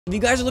If you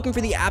guys are looking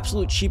for the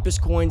absolute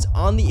cheapest coins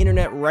on the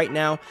internet right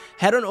now,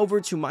 head on over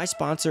to my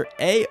sponsor,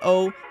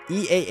 AOEAH.com.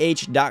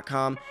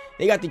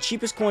 They got the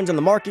cheapest coins on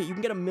the market. You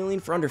can get a million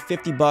for under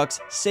 50 bucks.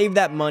 Save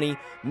that money.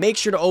 Make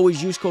sure to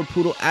always use code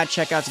Poodle at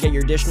checkout to get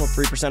your additional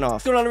 3% off.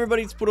 What's going on,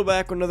 everybody? It's Poodle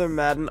back with another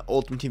Madden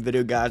Ultimate Team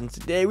video, guys. And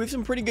today we have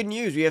some pretty good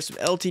news. We have some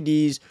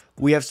LTDs.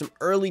 We have some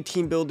early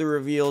team builder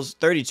reveals,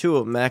 32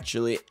 of them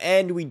actually,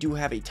 and we do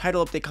have a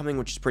title update coming,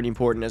 which is pretty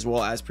important as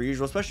well, as per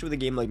usual, especially with a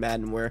game like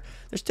Madden where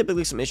there's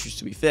typically some issues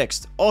to be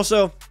fixed.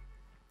 Also,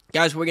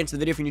 guys, before we get into the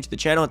video, if you're new to the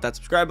channel, hit that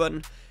subscribe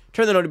button,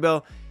 turn the notification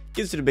bell,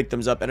 give us a big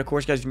thumbs up, and of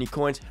course, guys, if you need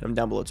coins, head them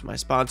down below to my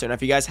sponsor. And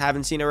if you guys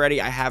haven't seen already,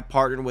 I have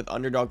partnered with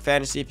Underdog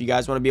Fantasy. If you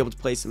guys want to be able to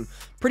play some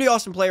pretty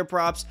awesome player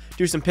props,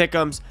 do some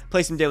pick'ems,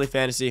 play some daily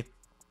fantasy,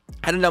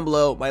 head on down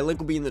below. My link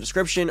will be in the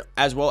description,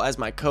 as well as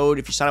my code.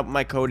 If you sign up with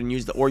my code and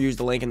use the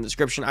link in the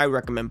description, I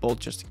recommend both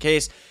just in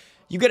case.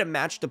 You get a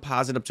match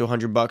deposit up to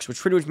 100 bucks, which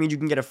pretty much means you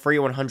can get a free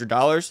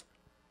 $100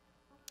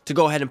 to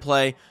go ahead and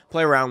play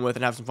around with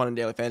and have some fun in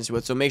daily fantasy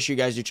with. So make sure you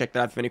guys do check that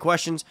out. If you have any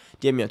questions,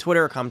 DM me on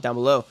Twitter or comment down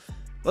below.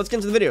 Let's get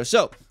into the video.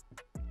 So,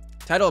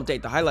 title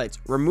update, the highlights.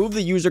 Remove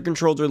the user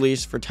controlled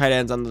release for tight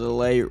ends on the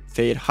delay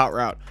fade hot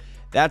route.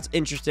 That's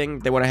interesting.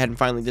 They went ahead and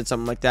finally did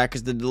something like that,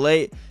 because the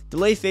delay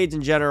fades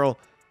in general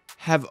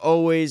have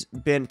always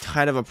been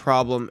kind of a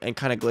problem and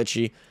kind of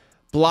glitchy.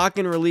 Block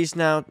and release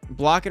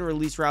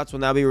routes will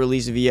now be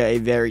released via a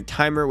varied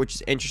timer, which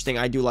is interesting.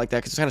 I do like that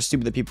because it's kind of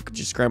stupid that people could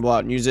just scramble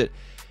out and use it.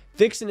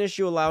 Fix an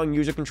issue allowing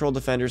user controlled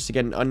defenders to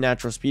get an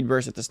unnatural speed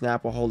burst at the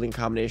snap while holding a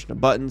combination of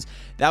buttons.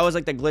 That was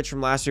like the glitch from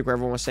last week where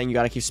everyone was saying you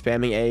got to keep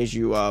spamming A as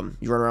you run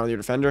around with your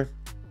defender.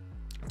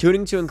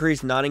 Tuning to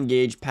increase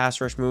non-engaged pass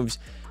rush moves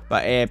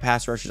by AI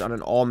pass rushers on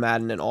an all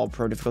Madden and all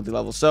pro difficulty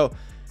level. So,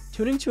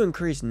 tuning to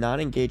increase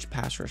non-engaged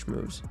pass rush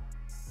moves.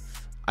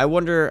 I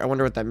wonder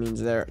what that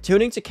means there.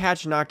 Tuning to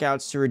catch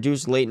knockouts to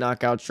reduce late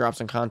knockouts, drops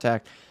on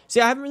contact.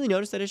 See, I haven't really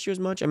noticed that issue as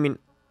much. I mean,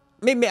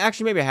 maybe I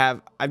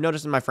have. I've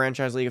noticed in my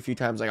franchise league a few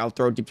times, like I'll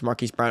throw deep to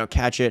Marquise Brown, I'll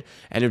catch it,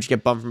 and it'll just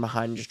get bumped from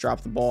behind and just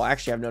drop the ball.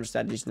 Actually, I've noticed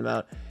that a decent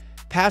amount.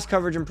 Pass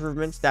coverage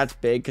improvements, that's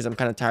big because I'm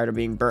kind of tired of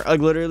being burnt.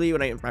 Like literally,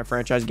 when my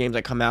franchise games,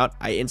 I come out,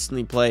 I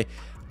instantly play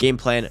game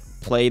plan,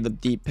 play the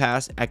deep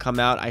pass. I come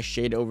out, I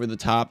shade over the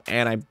top,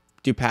 and I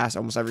do pass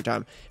almost every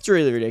time. It's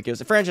really ridiculous.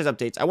 The franchise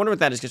updates, I wonder what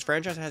that is, because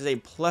franchise has a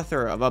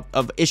plethora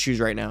of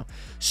issues right now.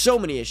 So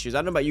many issues. I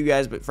don't know about you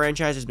guys, but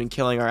franchise has been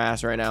killing our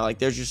ass right now. Like,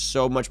 there's just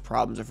so much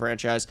problems with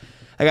franchise.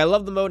 Like, I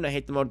love the mode and I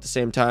hate the mode at the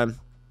same time.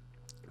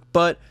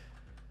 But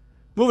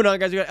moving on,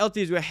 guys, we got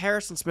LTDs. We got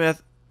Harrison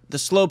Smith, the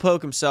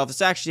slowpoke himself.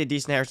 It's actually a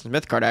decent Harrison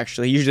Smith card,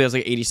 actually. He usually has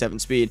like 87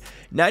 speed,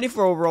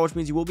 94 overall, which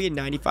means he will be a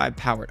 95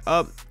 powered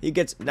up. He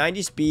gets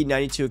 90 speed,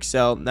 92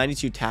 excel,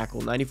 92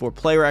 tackle, 94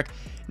 play rec,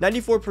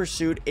 94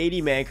 pursuit,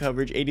 80 man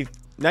coverage,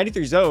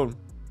 93 zone,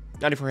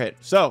 94 hit.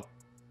 So,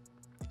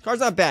 card's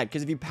not bad,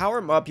 because if you power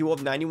him up, he will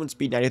have 91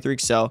 speed, 93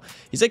 excel.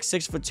 He's like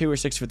 6'2" or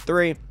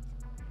 6'3".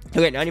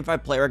 He'll get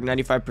 95 play rec,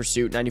 95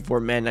 pursuit, 94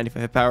 man,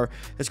 95 hit power.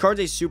 This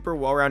card's a super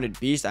well-rounded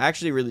beast. I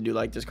actually really do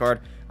like this card.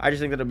 I just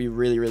think that it'll be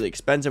really, really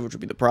expensive, which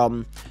would be the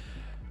problem.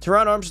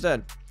 Teron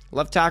Armstead,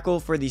 left tackle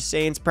for the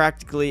Saints,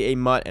 practically a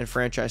MUT and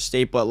franchise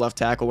staple at left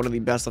tackle. One of the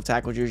best left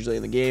tackles usually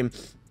in the game.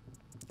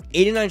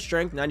 89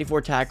 strength,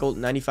 94 tackle,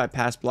 95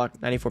 pass block,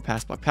 94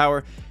 pass block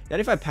power,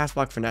 95 pass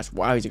block finesse.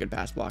 Wow, he's a good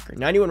pass blocker.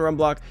 91 run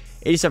block,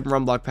 87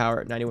 run block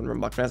power, 91 run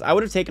block finesse. I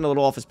would have taken a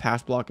little off his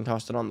pass block and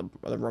tossed it on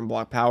the run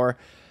block power.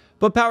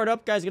 But powered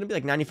up, guys, going to be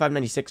like 95,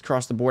 96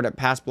 across the board at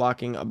pass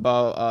blocking,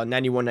 above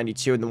 91,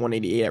 92, and then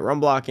 188 at run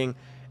blocking.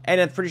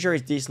 And I'm pretty sure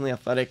he's decently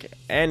athletic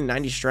and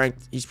 90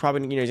 strength. He's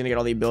probably, he's going to get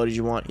all the abilities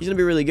you want. He's going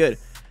to be really good.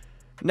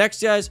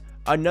 Next, guys,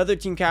 another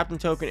team captain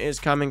token is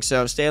coming,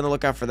 so stay on the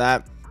lookout for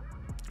that.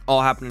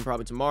 All happening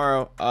probably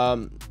tomorrow.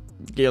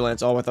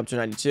 Gearlance all with up to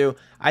 92.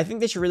 I think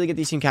they should really get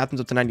these team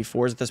captains up to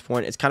 94s at this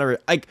point. It's kind of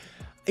like,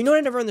 you know what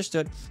I never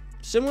understood?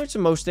 Similar to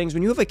most things,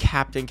 when you have a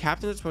captain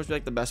is supposed to be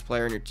like the best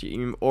player in your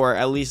team, or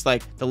at least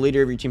like the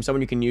leader of your team,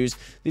 someone you can use.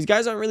 These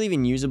guys aren't really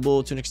even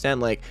usable to an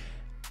extent. Like,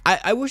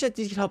 I wish that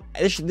these could help.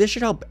 This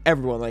should help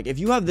everyone. Like, if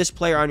you have this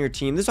player on your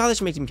team, this is how they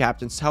should make team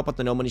captains, to help out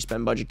the no money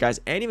spend budget guys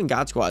and even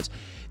God squads.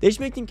 They should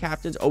make team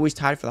captains always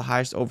tied for the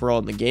highest overall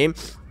in the game.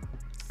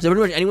 So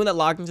pretty much anyone that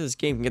logged into this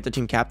game can get their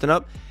team captain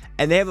up,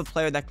 and they have a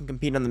player that can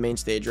compete on the main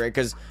stage, right?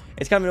 Because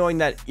it's kind of annoying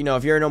that, you know,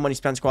 if you're a no money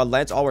spend squad,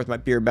 Lance Allworth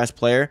might be your best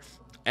player,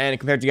 and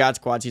compared to God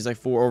squads, he's like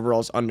 4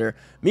 overalls under.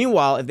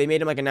 Meanwhile, if they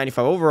made him like a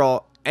 95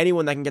 overall,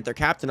 anyone that can get their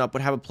captain up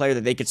would have a player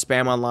that they could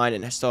spam online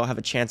and still have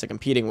a chance of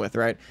competing with,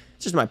 right?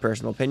 It's just my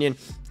personal opinion.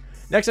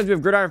 Next up, we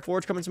have Gridiron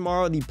Forge coming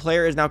tomorrow. The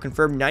player is now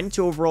confirmed,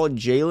 92 overall,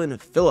 Jaelan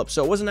Phillips.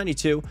 So it wasn't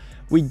 92.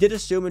 We did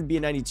assume it'd be a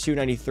 92,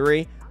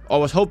 93. I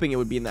was hoping it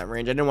would be in that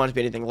range. I didn't want it to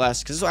be anything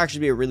less, because this will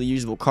actually be a really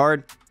usable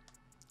card.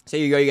 So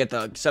you go, you get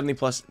the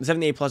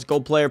 78 plus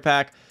gold player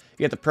pack,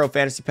 you get the pro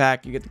fantasy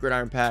pack, you get the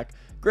gridiron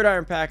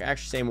pack,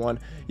 actually same one.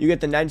 You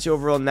get the 92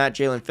 overall Nat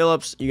Jaelan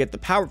Phillips, you get the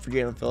power for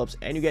Jaelan Phillips,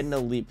 and you get an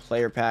elite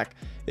player pack.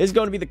 This is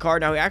going to be the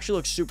card. Now, he actually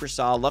looks super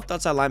solid. Left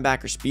outside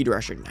linebacker, speed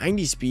rusher,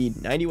 90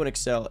 speed, 91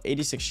 excel,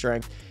 86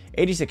 strength,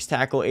 86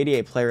 tackle,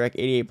 88 play rec,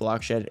 88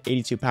 block shed,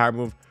 82 power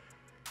move,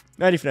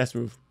 90 finesse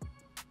move.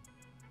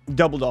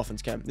 Double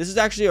Dolphins chem. This is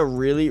actually a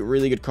really,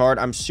 really good card.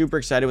 I'm super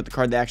excited with the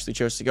card they actually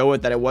chose to go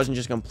with, that it wasn't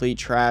just complete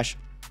trash.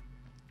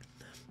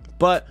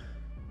 But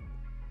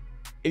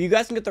if you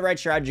guys can get the right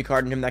strategy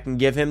card in him that can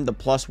give him the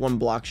 +1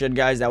 block shed,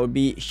 guys, that would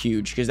be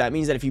huge, because that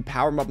means that if you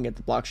power him up and get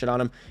the block shed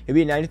on him, he'll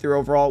be a 93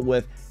 overall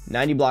with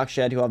 90 block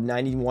shed. He'll have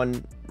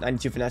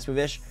 92 finesse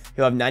move-ish.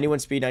 He'll have 91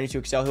 speed, 92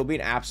 excel. He'll be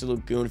an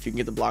absolute goon if you can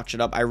get the block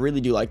shed up. I really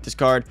do like this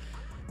card.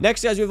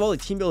 Next, guys, we have all the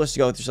team builders to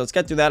go through, so let's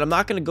get through that. I'm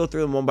not going to go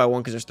through them one by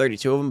one because there's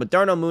 32 of them, but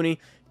Darnell Mooney,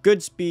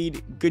 good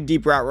speed, good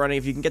deep route running.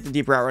 If you can get the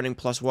deep route running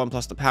 +1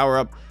 plus the power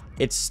up,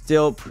 it's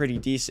still pretty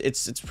decent.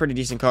 It's a pretty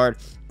decent card.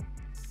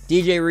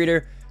 DJ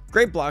Reader,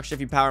 great block shift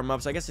if you power him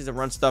up, so I guess he's a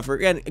run stuffer.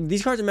 Again,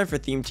 these cards are meant for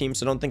theme teams,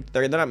 so don't think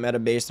they're not meta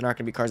based. They're not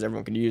going to be cards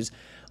everyone can use.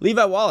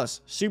 Levi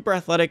Wallace, super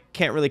athletic,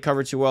 can't really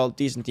cover too well,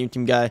 decent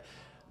team guy.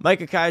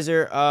 Micah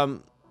Kaiser,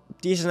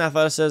 decent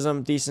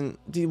athleticism, decent,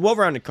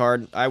 well-rounded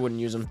card. I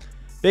wouldn't use him.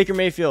 Baker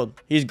Mayfield,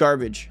 he's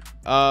garbage.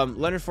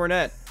 Leonard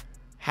Fournette,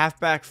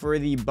 halfback for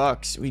the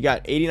Bucks. We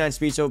got 89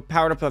 speed, so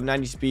powered up to have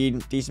 90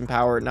 speed, decent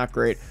power, not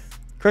great.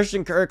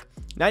 Christian Kirk,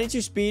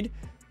 92 speed,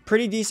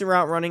 pretty decent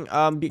route running.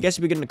 I guess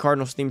if we get in the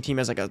Cardinals theme team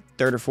as like a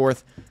 3rd or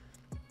 4th.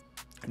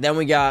 Then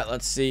we got,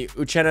 let's see,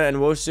 Uchenna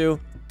Nwosu.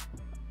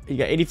 You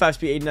got 85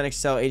 speed, 89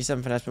 excel,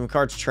 87 finesse move.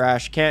 Card's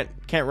trash. Can't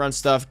run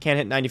stuff. Can't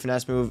hit 90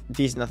 finesse move.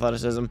 Decent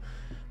athleticism.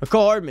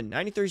 McCall Hardman,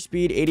 93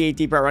 speed, 88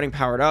 deep route running,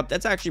 powered up.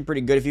 That's actually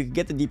pretty good. If you could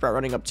get the deep route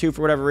running up too,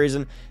 for whatever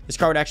reason, this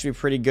card would actually be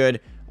pretty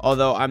good.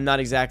 Although I'm not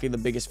exactly the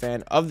biggest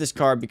fan of this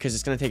card because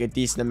it's going to take a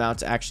decent amount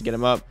to actually get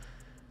him up.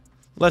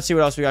 Let's see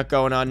what else we got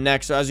going on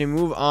next. So as we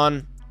move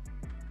on,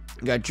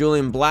 we got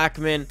Julian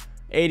Blackman,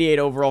 88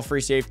 overall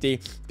free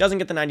safety. Doesn't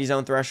get the 90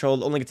 zone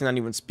threshold. Only gets the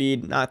 91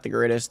 speed. Not the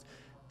greatest.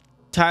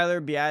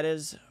 Tyler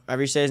Biadasz,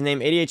 however you say his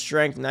name, 88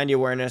 strength, 90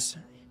 awareness.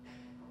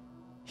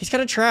 He's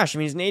kind of trash. I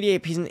mean,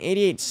 he's an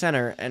 88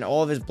 center, and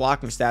all of his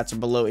blocking stats are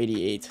below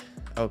 88.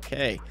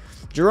 Okay.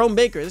 Jerome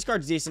Baker, this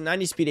card's decent,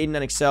 90 speed,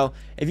 89 excel.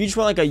 If you just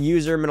want like a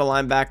user middle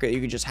linebacker that you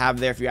could just have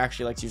there, if you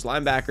actually like to use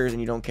linebackers and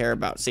you don't care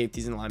about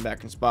safeties in the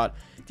linebacking spot,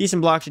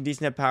 decent blocks,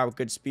 decent head power with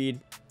good speed.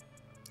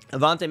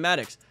 Avonte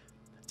Maddox,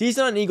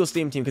 decent on Eagles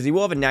theme team because he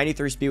will have a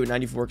 93 speed with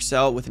 94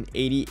 excel with an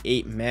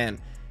 88 man.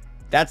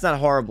 That's not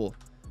horrible.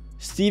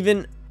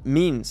 Steven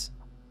Means,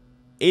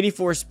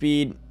 84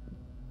 speed,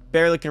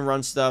 barely can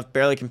run stuff,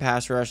 barely can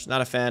pass rush,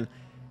 not a fan.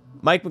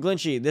 Mike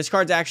McGlinchey, this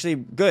card's actually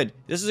good.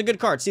 This is a good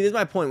card. See, this is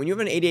my point. When you have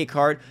an 88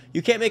 card,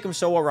 you can't make them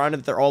so well-rounded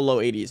that they're all low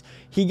 80s.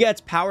 He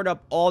gets powered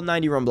up all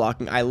 90 run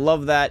blocking. I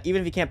love that. Even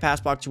if he can't pass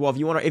block too well, if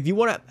you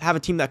want to have a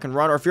team that can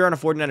run, or if you're on a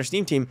 49ers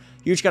team team,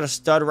 you just got a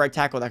stud right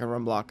tackle that can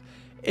run block.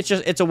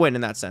 It's a win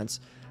in that sense.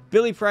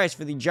 Billy Price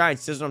for the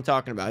Giants, this is what I'm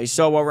talking about. He's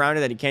so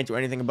well-rounded that he can't do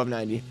anything above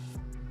 90.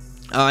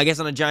 I guess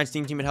on a Giants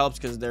team it helps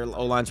because their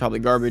O-line's probably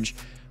garbage.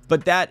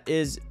 But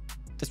that's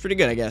pretty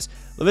good, I guess.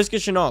 Laviska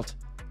Shenault,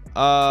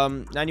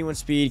 91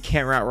 speed,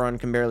 can't route run,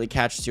 can barely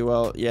catch too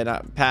well. Yeah,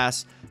 not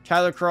pass.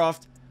 Tyler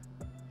Croft,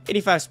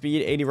 85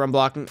 speed, 80 run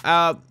blocking.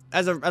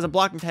 As a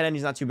blocking tight end,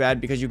 he's not too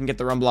bad because you can get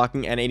the run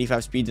blocking, and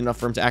 85 speed enough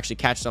for him to actually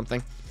catch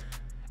something.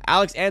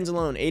 Alex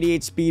Anzalone,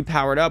 88 speed,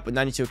 powered up with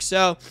 92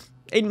 excel,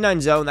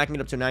 89 zone, that can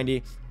get up to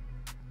 90.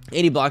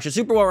 80 blocks, so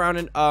super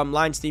well-rounded.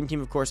 Lions theme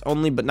team, of course,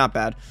 only, but not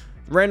bad.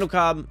 Randall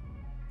Cobb,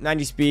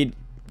 90 speed,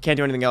 can't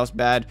do anything else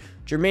bad.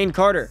 Jermaine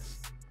Carter,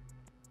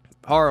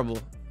 horrible.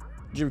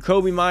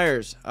 Jacoby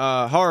Myers,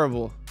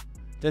 horrible.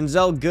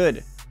 Denzel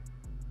Good,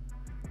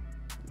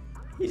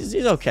 he's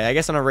okay. I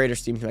guess on a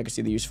Raiders team I can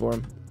see the use for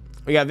him.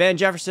 We got Van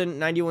Jefferson,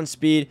 91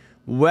 speed,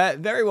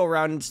 very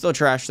well-rounded, still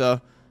trash though.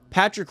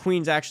 Patrick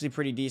Queen's actually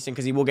pretty decent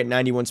because he will get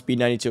 91 speed,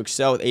 92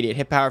 excel with 88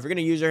 hit power. If you're going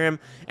to use him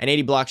and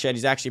 80 block shed,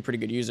 he's actually a pretty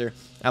good user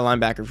at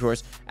linebacker, of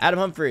course. Adam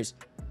Humphries,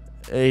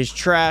 he's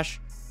trash.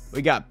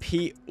 We got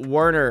Pete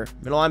Werner,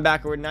 middle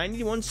linebacker with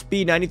 91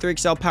 speed, 93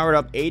 excel powered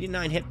up,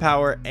 89 hit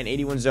power, and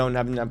 81 zone,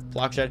 having that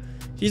block shed.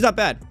 He's not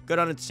bad. Good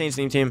on the Saints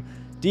team.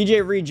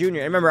 DJ Reed Jr. And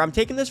remember, I'm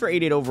taking this for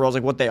 88 overalls,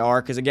 like what they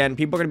are, because again,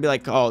 people are going to be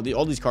like, oh,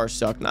 all these cars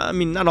suck. Nah, I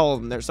mean, not all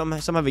of them. There's some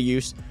have a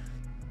use.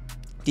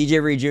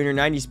 DJ Reed Jr.,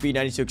 90 speed,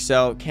 92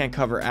 excel, can't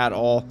cover at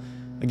all.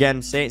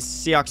 Again,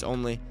 Seahawks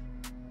only.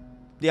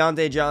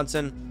 Deontay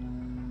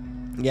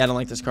Johnson. Yeah, I don't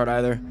like this card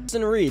either.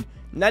 Justin Reed,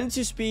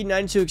 92 speed,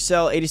 92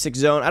 excel, 86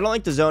 zone. I don't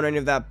like the zone or any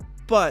of that,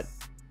 but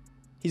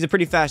he's a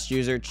pretty fast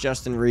user. It's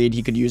Justin Reed.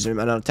 He could use him.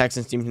 I know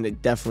Texans team they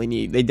definitely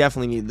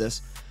need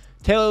this.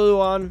 Taylor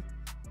Lewan,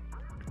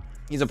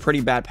 he's a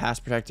pretty bad pass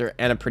protector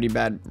and a pretty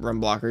bad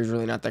run blocker. He's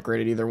really not that great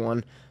at either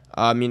one.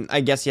 I mean,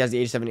 I guess he has the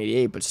 87,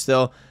 88, but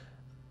still,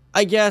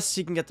 I guess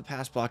he can get the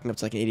pass blocking up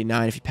to like an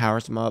 89 if he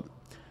powers him up.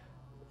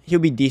 He'll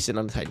be decent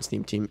on the Titans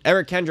team.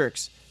 Eric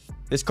Kendricks,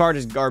 this card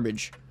is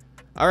garbage.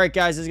 All right,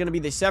 guys, this is going to be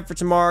the set for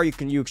tomorrow.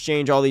 You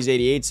exchange all these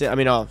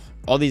 88s,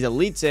 all these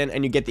elites in,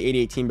 and you get the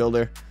 88 team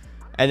builder.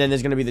 And then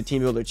there's going to be the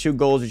team builder 2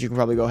 goals, which you can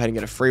probably go ahead and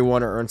get a free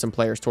one or earn some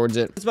players towards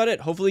it. That's about it.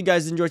 Hopefully, you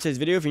guys enjoyed today's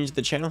video. If you're new to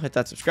the channel, hit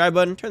that subscribe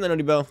button, turn that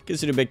notification bell, give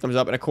us a big thumbs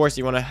up. And of course,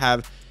 you want to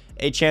have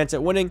a chance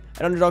at winning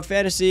at Underdog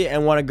Fantasy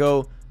and want to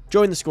go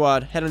join the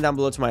squad, head on down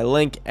below to my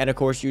link and of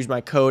course use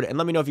my code and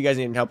let me know if you guys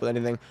need any help with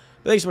anything.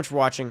 But thanks so much for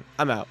watching.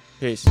 I'm out.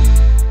 Peace.